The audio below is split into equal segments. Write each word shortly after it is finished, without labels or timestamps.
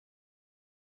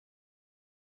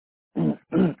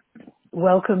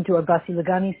Welcome to our Basi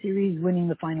Lagani series, Winning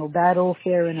the Final Battle,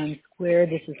 Fair and Unsquare.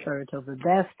 This is Saratova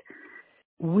Best.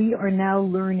 We are now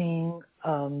learning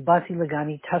Basi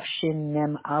Lagani Tafshin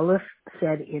Mem Aleph,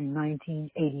 said in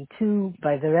 1982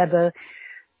 by the Rebbe.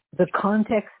 The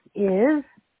context is,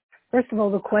 first of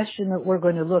all, the question that we're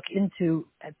going to look into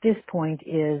at this point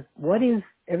is, what is,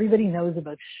 everybody knows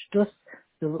about Shtus,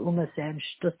 the L'Uma said,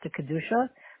 Shtus to Kedusha,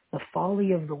 the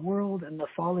folly of the world and the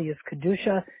folly of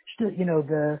Kedusha,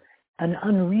 an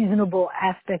unreasonable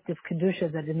aspect of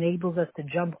Kedusha that enables us to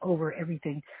jump over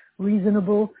everything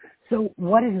reasonable. So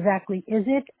what exactly is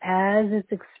it as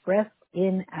it's expressed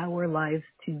in our lives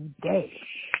today?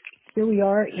 Here we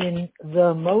are in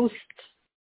the most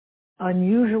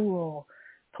unusual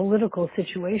political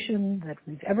situation that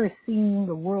we've ever seen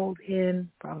the world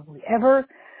in, probably ever.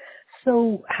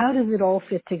 So how does it all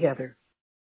fit together?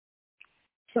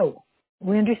 So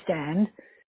we understand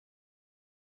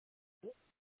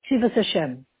Tzivos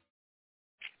Hashem.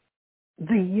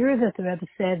 The year that the Rebbe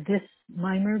said this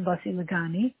Maimer Basi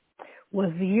Lagani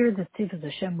was the year that Tzivos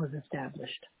Hashem was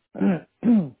established.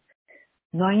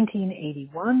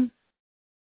 1981,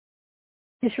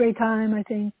 Tishrei time, I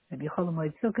think, maybe Chol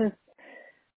Hamoed Sukkot.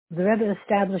 The Rebbe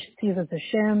established Tzivos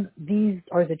Hashem. These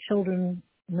are the children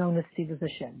known as Tzivos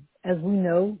Hashem. As we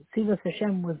know, Tzivos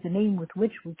Hashem was the name with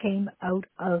which we came out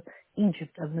of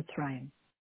Egypt, of Mitzrayim.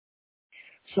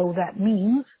 So that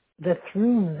means that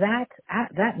through that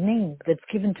name that's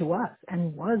given to us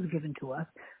and was given to us,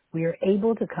 we are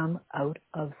able to come out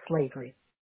of slavery.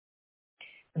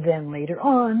 Then later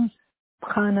on,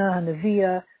 Chana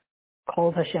Hanaviah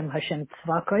called Hashem Hashem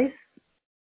Tzvakos,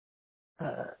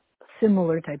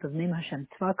 similar type of name, Hashem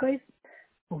Tzvakos.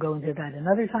 We'll go into that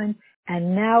another time.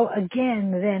 And now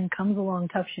again, then comes along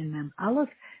Tafshin Mem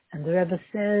Aleph, and the Rebbe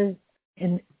says,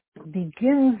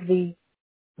 begins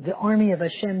the army of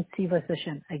Hashem, Tzivos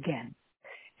Hashem again.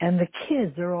 And the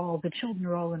children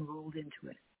are all enrolled into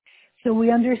it. So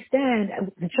we understand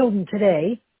the children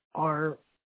today are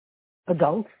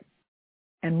adults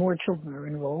and more children are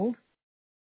enrolled.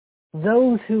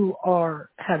 Those who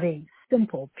have a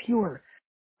simple, pure,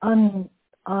 untouched,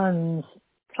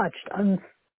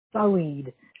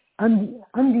 unsullied,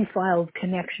 undefiled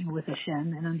connection with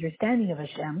Hashem and understanding of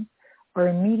Hashem are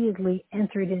immediately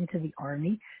entered into the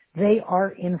army. They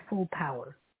are in full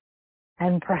power.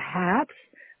 And perhaps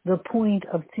the point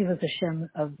of Tzivos Hashem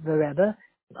of the Rebbe,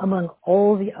 among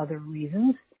all the other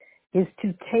reasons, is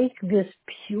to take this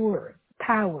pure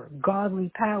power, godly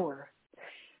power,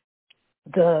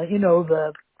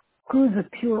 the cruse of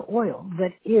pure oil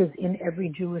that is in every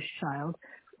Jewish child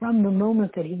from the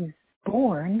moment that he's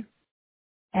born,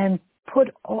 and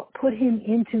put him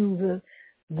into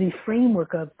the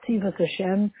framework of Tzivos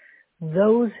Hashem,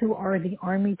 those who are the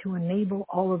army to enable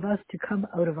all of us to come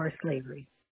out of our slavery.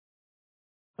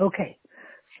 Okay,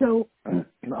 so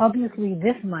obviously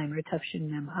this Maimer, Tafshin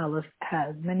Mem Aleph,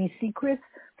 has many secrets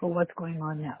for what's going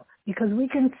on now. Because we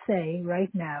can say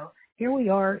right now, here we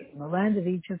are in the land of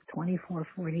Egypt,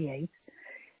 2448,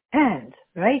 and,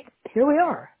 right, here we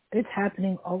are. It's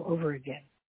happening all over again.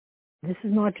 This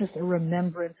is not just a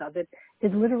remembrance of it.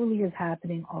 It literally is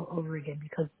happening all over again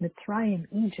because Mitzrayim,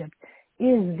 Egypt,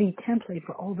 is the template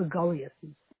for all the Goliaths,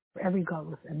 for every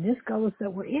Goliath. And this Goliath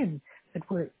that we're in, that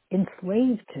we're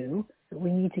enslaved to, that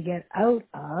we need to get out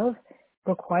of,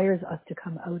 requires us to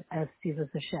come out as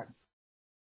Tzivos Hashem.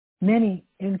 Many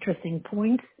interesting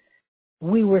points.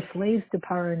 We were slaves to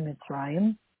Paro in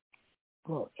Mitzrayim.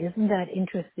 Well, isn't that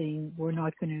interesting? We're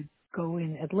not going to go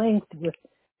in at length with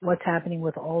what's happening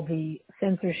with all the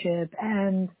censorship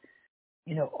and,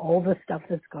 all the stuff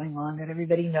that's going on that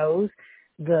everybody knows.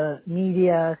 The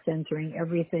media censoring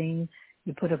everything.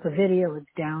 You put up a video,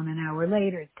 it's down an hour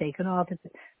later, it's taken off. It's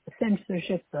the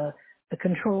censorship, the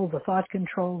control, the thought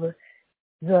control,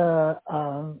 the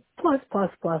plus.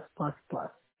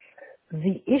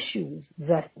 The issues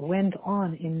that went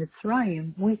on in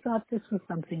Mitzrayim, we thought this was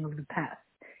something of the past.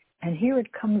 And here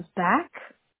it comes back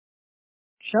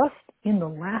just in the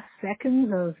last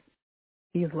seconds of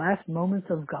these last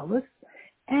moments of Galus,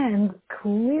 and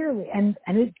clearly, and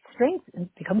it strengthens,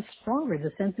 it becomes stronger.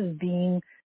 The sense of being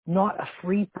not a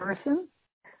free person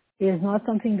is not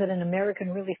something that an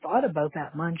American really thought about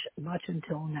that much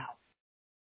until now.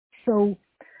 So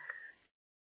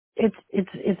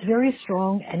it's very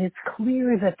strong, and it's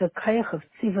clear that the Kayach of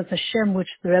Tzivos Hashem, which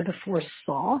the Rebbe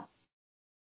foresaw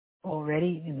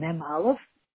already in Mem Aleph,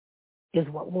 is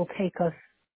what will take us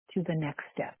to the next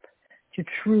step, to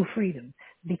true freedom.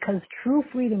 Because true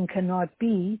freedom cannot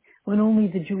be when only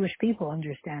the Jewish people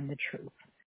understand the truth.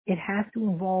 It has to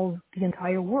involve the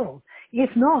entire world.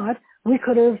 If not, we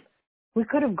could have We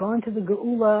could have gone to the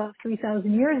Geula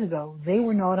 3,000 years ago. They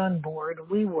were not on board.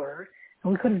 We were.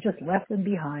 And we could have just left them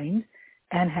behind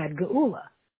and had Geula.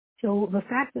 So the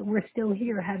fact that we're still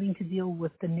here having to deal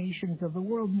with the nations of the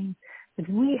world means that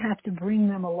we have to bring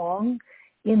them along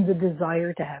in the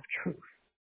desire to have truth.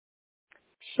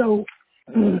 So,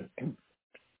 and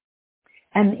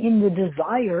in the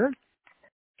desire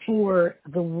for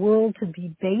the world to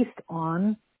be based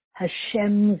on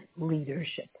Hashem's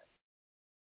leadership,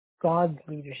 God's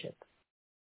leadership.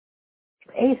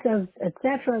 Esav,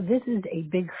 etc., this is a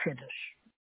big chiddush.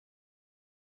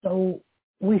 So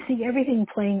we see everything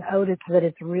playing out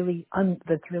that's really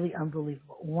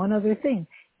unbelievable. One other thing,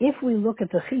 if we look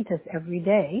at the chitas every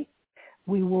day,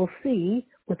 we will see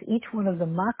with each one of the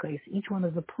makos, each one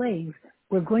of the plagues,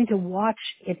 we're going to watch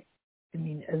it,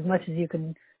 as much as you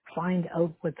can find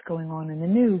out what's going on in the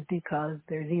news, because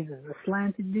there's either the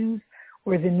slanted news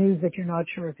or the news that you're not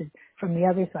sure if it's from the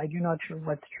other side, you're not sure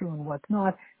what's true and what's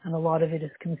not, and a lot of it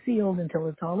is concealed until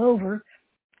it's all over.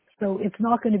 So it's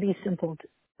not going to be simple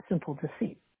to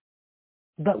see.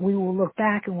 But we will look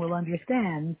back and we'll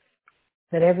understand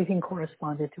that everything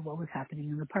corresponded to what was happening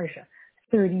in the Parsha.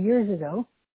 30 years ago,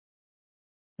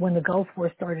 when the Gulf War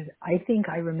started,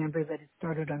 I remember that it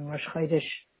started on Rosh Chodesh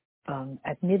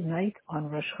at midnight on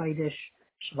Rosh Chodesh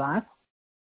Shvat,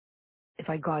 if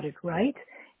I got it right,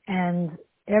 and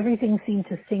everything seemed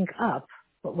to sync up,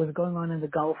 what was going on in the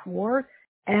Gulf War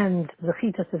and the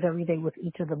chitas of every day with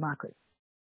each of the makos.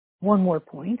 One more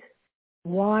point.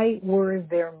 Why were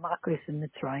there makos in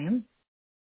Mitzrayim?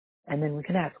 And then we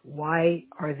can ask, why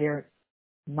are there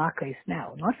makos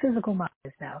now? Not physical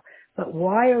makos now, but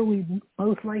why are we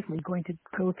most likely going to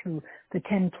go through the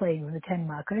 10 plagues, the 10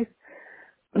 makos?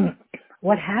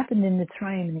 What happened in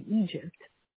Mitzrayim and Egypt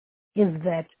is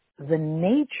that the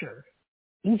nature,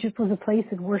 Egypt was a place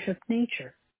that worshipped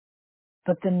nature,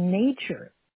 but the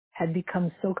nature had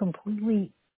become so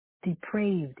completely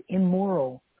depraved,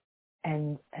 immoral,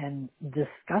 and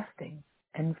disgusting,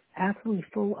 and absolutely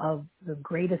full of the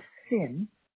greatest sin.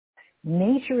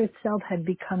 Nature itself had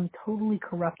become totally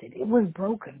corrupted. It was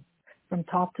broken from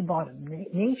top to bottom.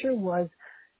 Nature was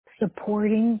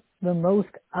supporting the most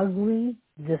ugly,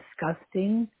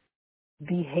 disgusting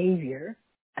behavior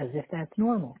as if that's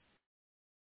normal.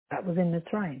 That was in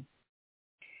Mitzrayim.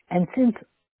 And since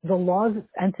the laws,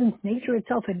 and since nature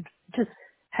itself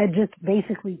had just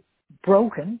basically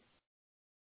broken,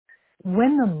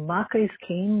 when the makos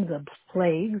came, the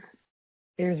plagues,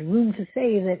 there's room to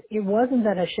say that it wasn't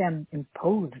that Hashem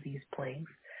imposed these plagues.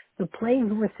 The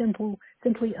plagues were simply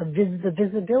the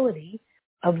visibility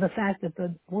of the fact that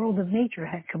the world of nature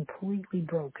had completely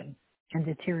broken and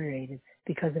deteriorated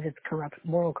because of its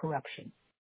moral corruption.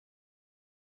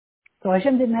 So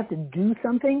Hashem didn't have to do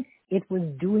something, it was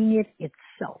doing it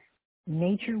itself.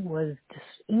 Nature was just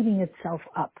eating itself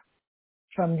up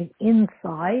from the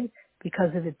inside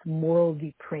because of its moral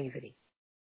depravity.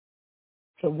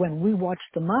 So when we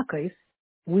watched the makos,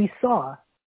 we saw,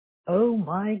 oh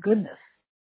my goodness,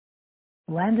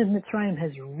 the land of Mitzrayim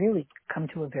has really come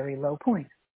to a very low point.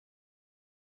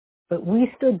 But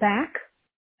we stood back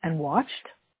and watched,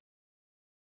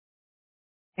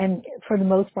 and for the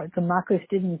most part, the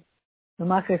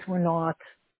makos were not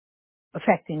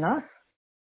affecting us.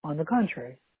 On the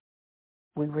contrary,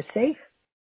 we were safe.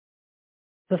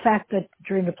 The fact that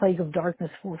during the plague of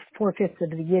darkness, 4/5 of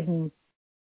the Yidden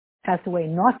passed away,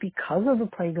 not because of the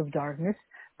plague of darkness,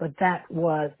 but that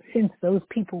was since those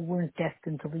people weren't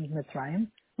destined to leave Mitzrayim,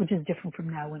 which is different from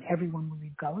now when everyone will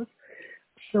leave Galus.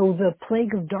 So the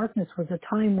plague of darkness was a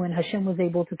time when Hashem was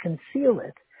able to conceal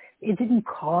it. It didn't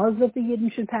cause that the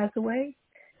Yidden should pass away.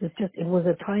 It was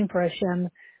a time for Hashem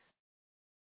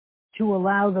to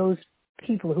allow those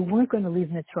people who weren't going to leave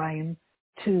Mitzrayim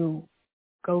to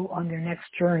go on their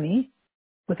next journey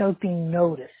without being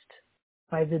noticed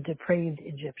by the depraved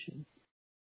Egyptians.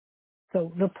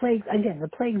 So the plagues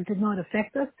did not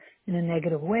affect us in a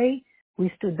negative way. We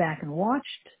stood back and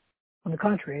watched. On the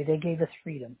contrary, they gave us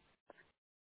freedom.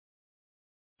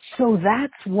 So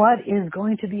that's what is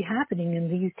going to be happening in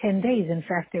these 10 days. In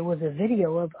fact, there was a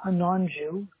video of a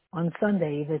non-Jew on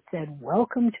Sunday that said,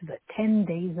 "Welcome to the 10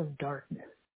 days of darkness."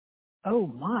 Oh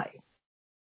my.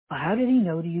 Well, how did he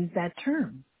know to use that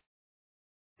term?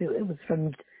 It was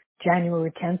from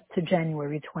January 10th to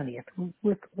January 20th,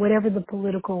 with whatever the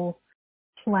political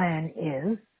plan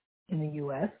is in the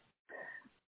U.S.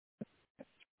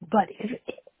 But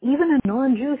even a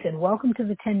non-Jew said, "Welcome to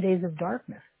the 10 days of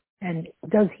darkness." And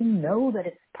does he know that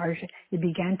it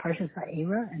began Parshas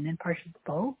Va'era and then Parshas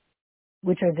Bo,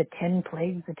 which are the 10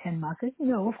 plagues, the 10 makos?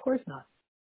 No, of course not.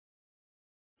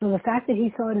 So the fact that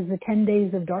he saw it as the 10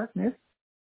 days of darkness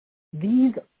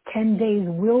These 10 days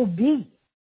will be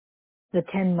the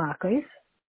 10 Makkos,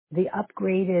 the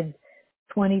upgraded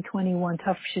 2021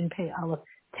 Tafshin Pei Aleph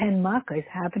 10 Makkos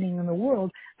happening in the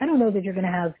world. I don't know that you're going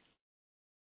to have,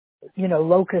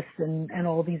 locusts and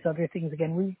all these other things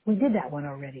again. We did that one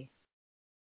already.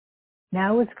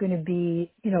 Now it's going to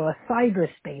be, a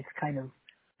cyberspace kind of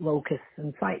locust.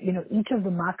 And, each of the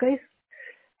Makkos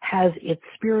has its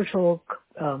spiritual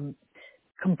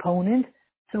component.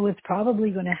 So it's probably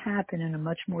going to happen in a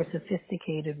much more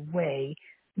sophisticated way.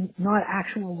 Not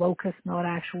actual locusts, not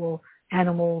actual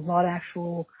animals, not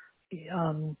actual,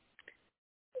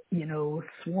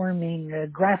 swarming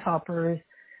grasshoppers,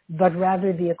 but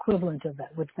rather the equivalent of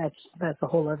that, which that's a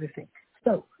whole other thing.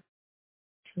 So,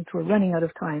 since we're running out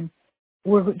of time,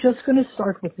 we're just going to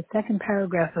start with the second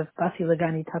paragraph of Basi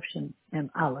Lagani Tafshin and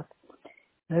Aleph.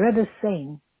 The Rebbe is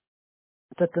saying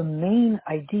that the main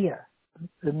idea,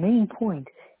 the main point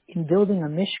in building a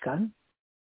Mishkan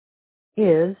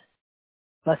is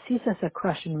Basisas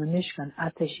Akrashim Mishkan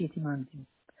Ateshitimantim.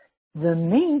 The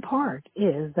main part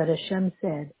is that Hashem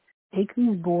said, take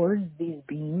these boards, these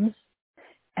beams,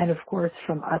 and of course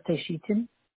from Ateshitim,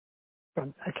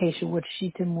 from acacia wood,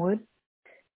 shitim wood,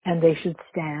 and they should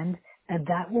stand, and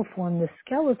that will form the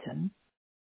skeleton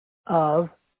of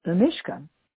the Mishkan.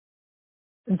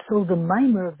 And so the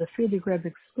mimer of the Frierdiker Rebbe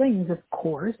explains, of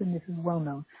course, and this is well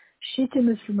known, shitim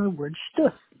is from the word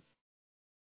shtus.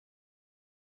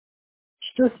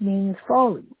 Shtus means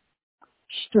folly.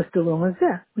 Shtus de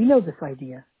l'umazeh. We know this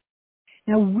idea.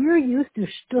 Now we're used to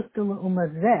shtus de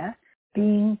l'umazeh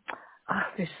being,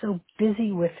 they're so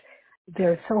busy with,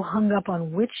 they're so hung up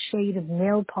on which shade of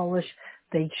nail polish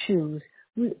they choose.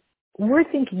 We're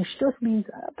thinking shtus means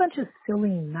a bunch of silly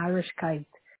narishkeit,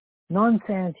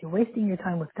 nonsense. You're wasting your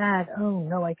time with that. Oh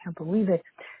no, I can't believe it.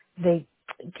 They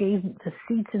gave the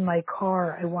seats in my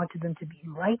car, I wanted them to be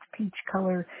light peach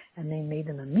color, and they made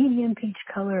them a medium peach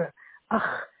color.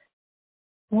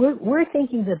 We're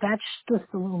thinking that that's shtus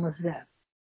de l'umazeh.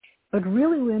 But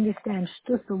really we understand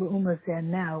shtus de l'umazeh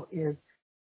now is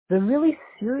the really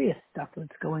serious stuff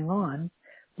that's going on,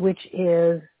 which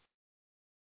is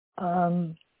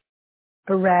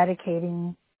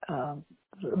eradicating the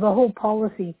whole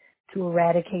policy to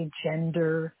eradicate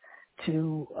gender,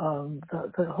 to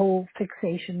the whole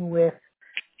fixation with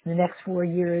the next 4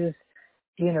 years,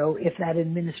 if that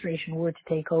administration were to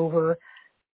take over,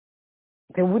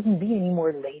 there wouldn't be any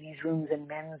more ladies' rooms and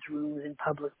men's rooms in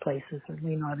public places,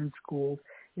 certainly not in schools.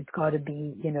 It's got to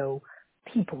be,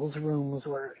 people's rooms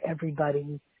where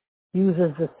everybody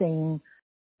uses the same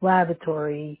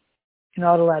lavatory. You're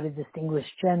not allowed to distinguish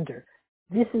gender.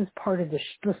 This is part of the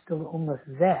shtus de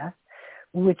l'umazeh,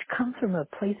 which comes from a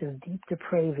place of deep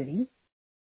depravity,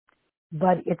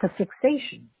 but it's a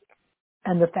fixation.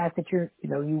 And the fact that you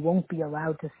won't be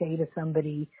allowed to say to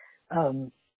somebody,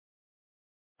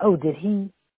 oh, did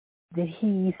he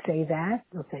say that?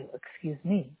 They'll say, excuse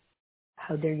me,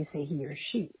 how dare you say he or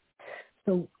she?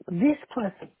 So this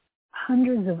plus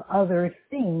hundreds of other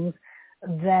things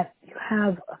that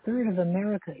have a third of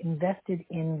America invested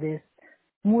in this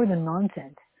more than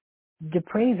nonsense,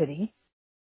 depravity,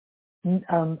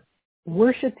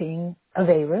 worshiping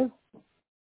Averas,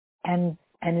 and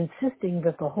insisting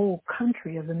that the whole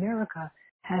country of America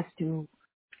has to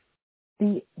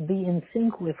be in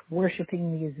sync with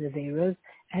worshiping these Averas,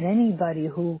 and anybody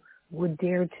who would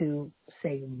dare to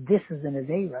say this is an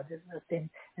Avera, this is a sin,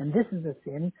 and this is a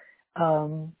sin,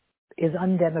 is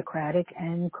undemocratic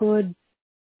and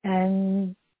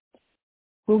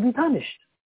will be punished.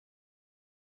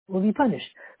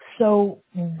 So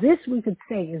this we could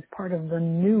say is part of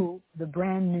the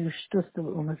brand new shtus de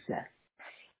l'umazeh.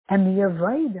 And the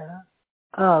avodah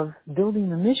of building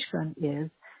the Mishkan is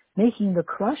making the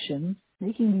krushim,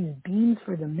 making these beams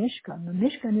for the Mishkan. The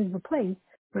Mishkan is the place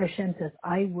where Hashem says,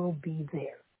 I will be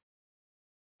there.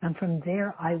 And from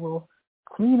there I will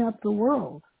clean up the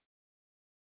world.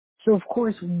 So of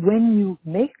course, when you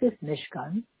make this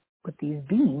Mishkan with these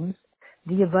beams,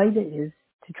 the avodah is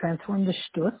to transform the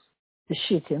shtus, the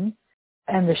shittim,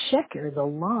 and the sheker, the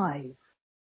lies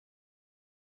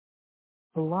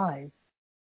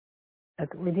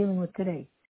that we're dealing with today.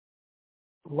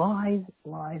 Lies,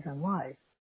 and lies.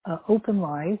 Open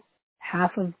lies,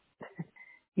 half of,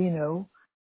 the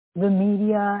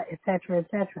media, etc.,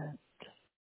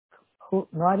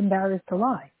 not embarrassed to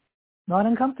lie, not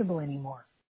uncomfortable anymore.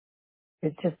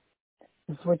 It's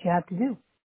what you have to do.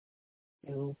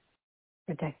 You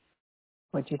protect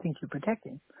what you think you're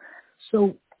protecting.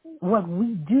 So what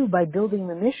we do by building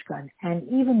the Mishkan, and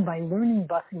even by learning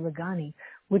Basi Lagani,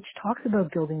 which talks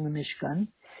about building the Mishkan,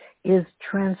 is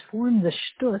transform the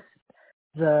shtus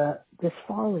this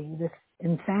folly, this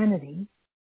insanity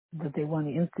that they want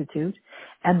to institute,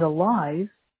 and the lies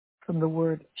from the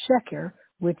word sheker,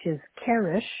 which is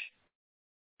kerish.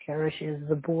 Kerish is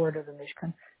the board of the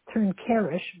Mishkan. Turn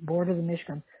kerish, board of the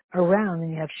Mishkan, around,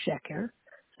 and you have sheker.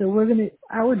 So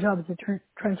our job is to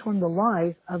transform the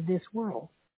lies of this world.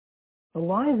 The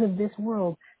lies of this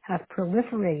world have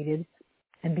proliferated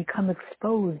and become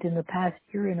exposed in the past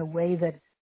year in a way that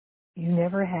you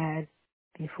never had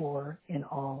before in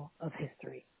all of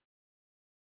history.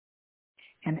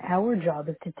 And our job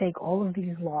is to take all of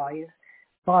these lies,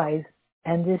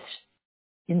 and this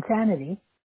insanity,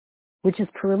 which is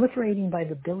proliferating by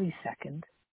the millisecond.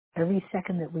 Every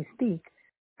second that we speak,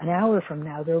 an hour from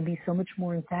now, there will be so much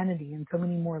more insanity and so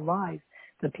many more lies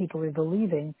that people are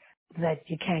believing that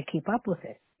you can't keep up with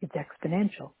it. It's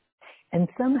exponential. And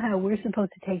somehow we're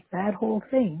supposed to take that whole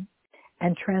thing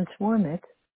and transform it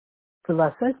to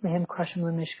lasas mehem krashim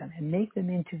lemishkan and make them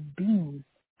into beams,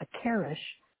 a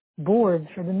kerish, boards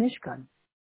for the Mishkan.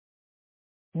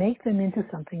 Make them into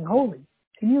something holy.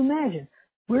 Can you imagine?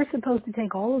 We're supposed to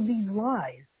take all of these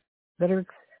lies that are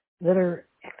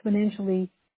exponentially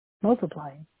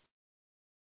multiplying,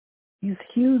 these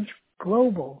huge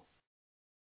global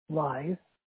lies,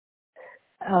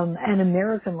 and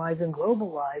American lies and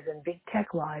global lies and big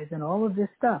tech lies and all of this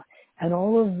stuff and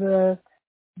all of the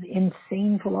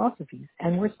insane philosophies,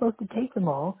 and we're supposed to take them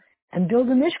all and build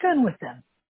a Mishkan with them.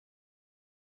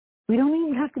 We don't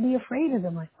even have to be afraid of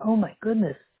them. Like, oh my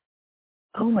goodness,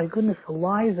 the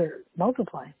lies are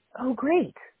multiplying. Oh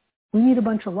great, we need a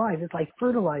bunch of lies. It's like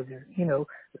fertilizer,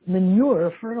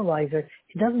 manure fertilizer.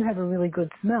 It doesn't have a really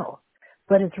good smell,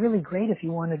 but it's really great if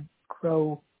you want to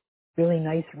grow really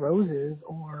nice roses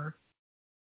or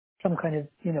some kind of,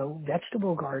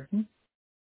 vegetable garden.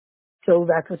 So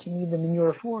that's what you need the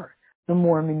manure for. The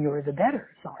more manure, the better.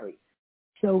 Sorry.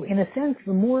 So in a sense,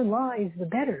 the more lies, the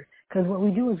better. Because what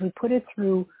we do is we put it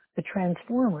through the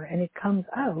transformer and it comes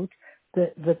out,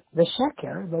 the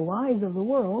sheker, the lies of the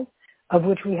world, of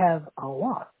which we have a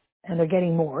lot. And they're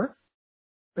getting more.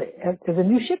 There's a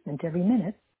new shipment every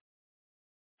minute.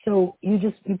 So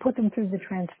you put them through the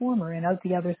transformer and out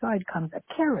the other side comes a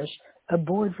kerish, a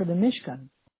board for the Mishkan.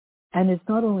 And it's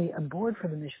not only a board for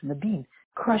the Mishkan, the beam,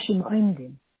 krashim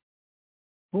oimdim,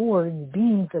 boards,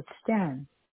 beams that stand.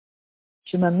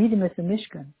 Shemamidim es the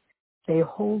Mishkan. They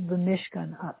hold the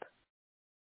Mishkan up.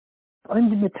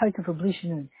 Oimdim b'taika for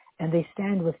blishinun, and they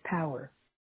stand with power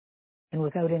and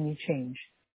without any change.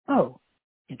 Oh,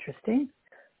 interesting.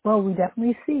 Well, we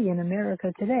definitely see in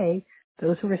America today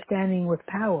those who are standing with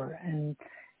power and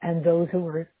those who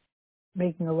are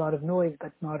making a lot of noise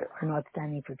but are not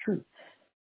standing for truth.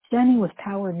 Standing with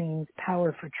power means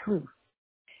power for truth.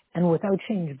 And without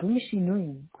change,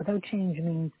 blishinun, without change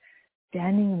means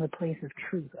standing in the place of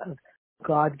truth, of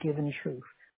God-given truth,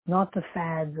 not the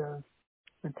fads of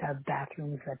let's have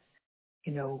bathrooms that,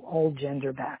 all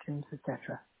gender bathrooms,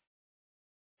 etc.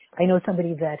 I know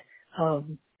somebody that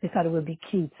they thought it would be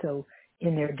cute, so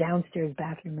in their downstairs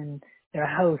bathroom in their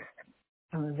house,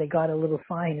 they got a little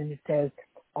sign and it says,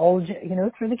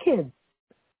 it's for the kids.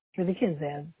 For the kids, they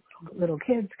have little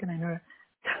kids, can I know?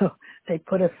 So they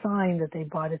put a sign that they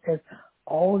bought, it says,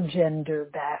 all gender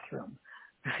bathroom,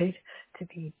 right? To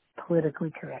be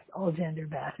politically correct, all gender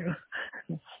bathroom.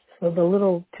 So the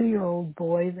little 2-year-old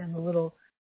boys and the little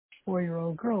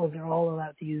 4-year-old girls are all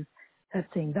allowed to use that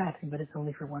same bathroom, but it's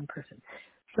only for one person.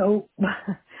 So,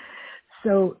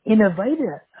 in a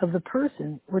Vaida of the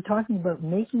person, we're talking about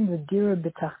making the Dira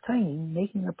B'Tachtainim,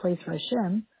 making a place for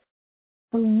Hashem,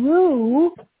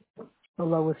 through the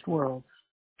lowest worlds.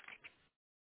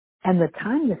 And the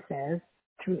Tanya says,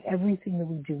 through everything that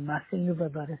we do, Maseinu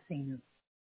V'Avadaseinu.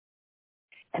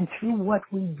 And through what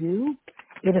we do,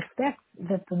 it affects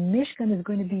that the Mishkan is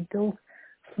going to be built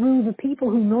through the people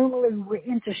who normally were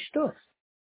into shtus.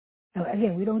 Now,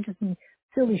 again, we don't just mean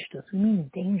silly shtus, we mean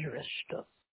dangerous shtus.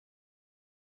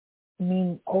 We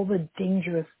mean all the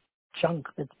dangerous junk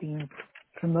that's being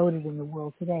promoted in the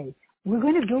world today. We're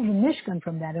going to build a Mishkan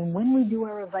from that, and when we do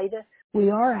our Avaida, we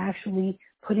are actually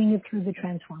putting it through the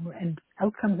transformer, and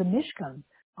out comes a Mishkan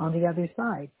on the other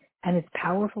side. And it's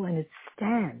powerful, and it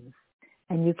stands,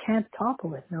 and you can't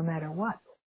topple it no matter what,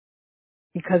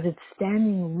 because it's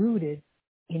standing rooted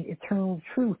in eternal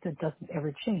truth that doesn't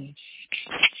ever change.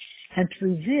 And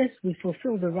through this, we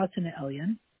fulfill the Ratzon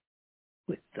Elyon,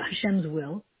 with Hashem's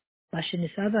will. And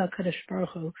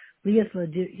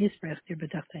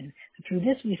through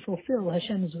this, we fulfill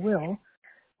Hashem's will,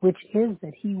 which is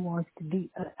that He wants to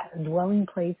be a dwelling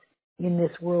place in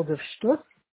this world of shtus,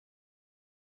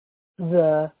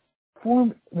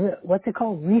 what's it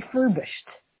called? Refurbished.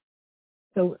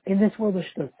 So in this world of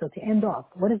Shtus, so to end off,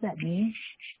 what does that mean?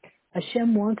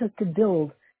 Hashem wants us to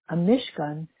build a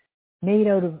Mishkan made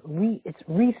out of, it's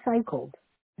recycled.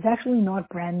 It's actually not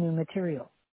brand new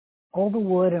material. All the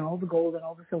wood and all the gold and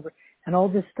all the silver and all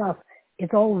this stuff,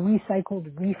 it's all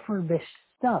recycled, refurbished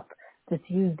stuff that's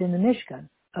used in the Mishkan.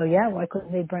 Oh yeah, why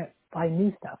couldn't they buy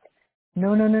new stuff?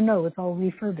 No, it's all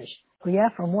refurbished. Oh yeah,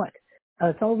 from what?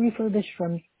 It's all refurbished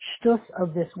from shtus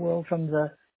of this world, from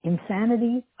the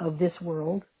insanity of this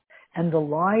world and the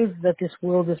lies that this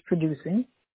world is producing,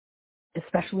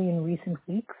 especially in recent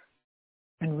weeks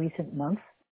and recent months.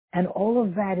 And all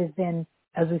of that is then,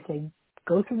 as we say,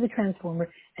 go through the transformer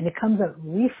and it comes out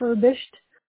refurbished,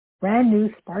 brand new,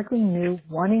 sparkling new,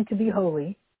 wanting to be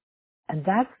holy. And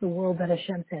that's the world that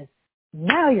Hashem says,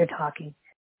 now you're talking.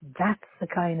 That's the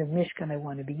kind of Mishkan I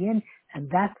want to be in, and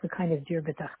that's the kind of Dir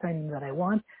B'Tachtanim that I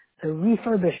want, the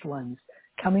refurbished ones,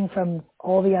 coming from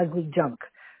all the ugly junk.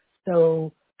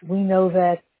 So we know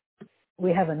that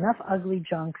we have enough ugly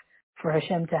junk for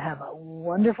Hashem to have a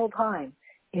wonderful time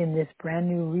in this brand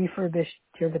new refurbished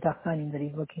Dir B'Tachtanim that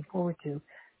he's looking forward to.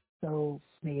 So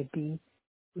may it be,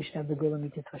 we should have the Gula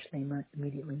Mitzvah Shlema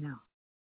immediately now.